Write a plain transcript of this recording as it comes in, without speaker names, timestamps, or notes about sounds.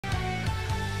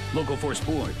Local 4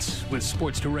 Sports with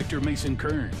Sports Director Mason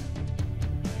Kern.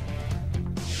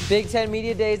 Big Ten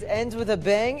Media Days ends with a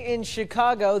bang in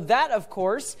Chicago. That, of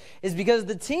course, is because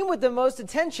the team with the most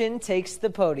attention takes the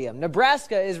podium.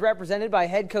 Nebraska is represented by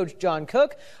head coach John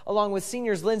Cook, along with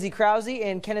seniors Lindsey Krause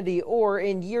and Kennedy Orr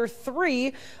in year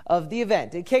 3 of the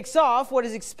event. It kicks off what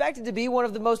is expected to be one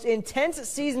of the most intense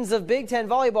seasons of Big Ten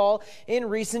volleyball in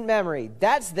recent memory.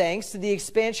 That's thanks to the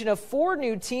expansion of 4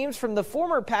 new teams from the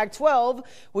former Pac-12,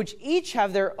 which each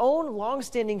have their own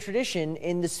long-standing tradition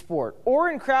in the sport. Orr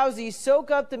and Krause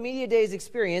soak up the Media Days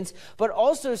experience, but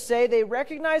also say they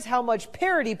recognize how much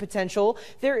parity potential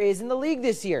there is in the league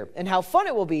this year and how fun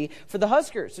it will be for the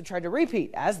Huskers to try to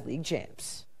repeat as league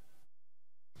champs.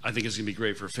 I think it's going to be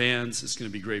great for fans. It's going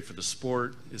to be great for the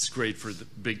sport. It's great for the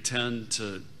Big Ten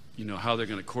to, how they're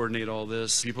going to coordinate all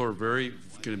this. People are going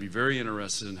to be very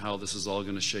interested in how this is all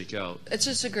going to shake out. It's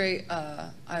just a great,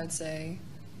 I would say,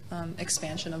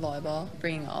 expansion of volleyball,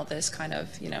 bringing all this kind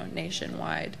of,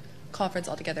 nationwide conference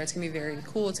all together. It's going to be very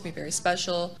cool. It's going to be very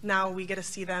special. Now we get to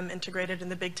see them integrated in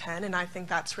the Big Ten, and I think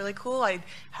that's really cool. I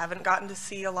haven't gotten to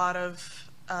see a lot of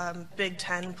Big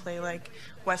Ten play like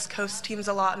West Coast teams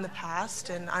a lot in the past,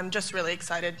 and I'm just really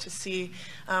excited to see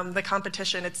the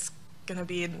competition. It's going to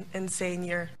be an insane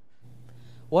year.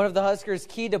 One of the Huskers'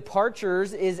 key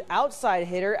departures is outside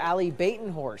hitter Allie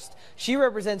Batenhorst. She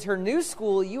represents her new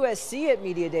school, USC, at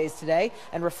Media Days today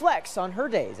and reflects on her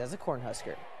days as a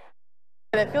Cornhusker.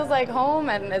 It feels like home,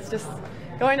 and it's just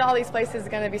going to all these places is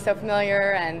going to be so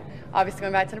familiar, and obviously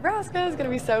going back to Nebraska is going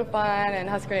to be so fun, and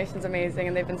Husker Nation's amazing,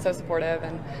 and they've been so supportive,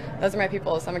 and those are my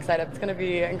people, so I'm excited. It's going to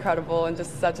be incredible and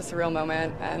just such a surreal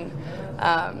moment, and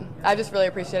I just really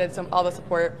appreciated all the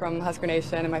support from Husker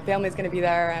Nation, and my family's going to be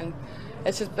there, and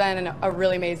it's just been a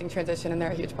really amazing transition, and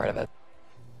they're a huge part of it.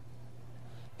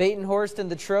 Batenhorst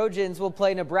and the Trojans will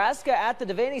play Nebraska at the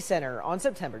Devaney Center on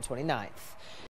September 29th.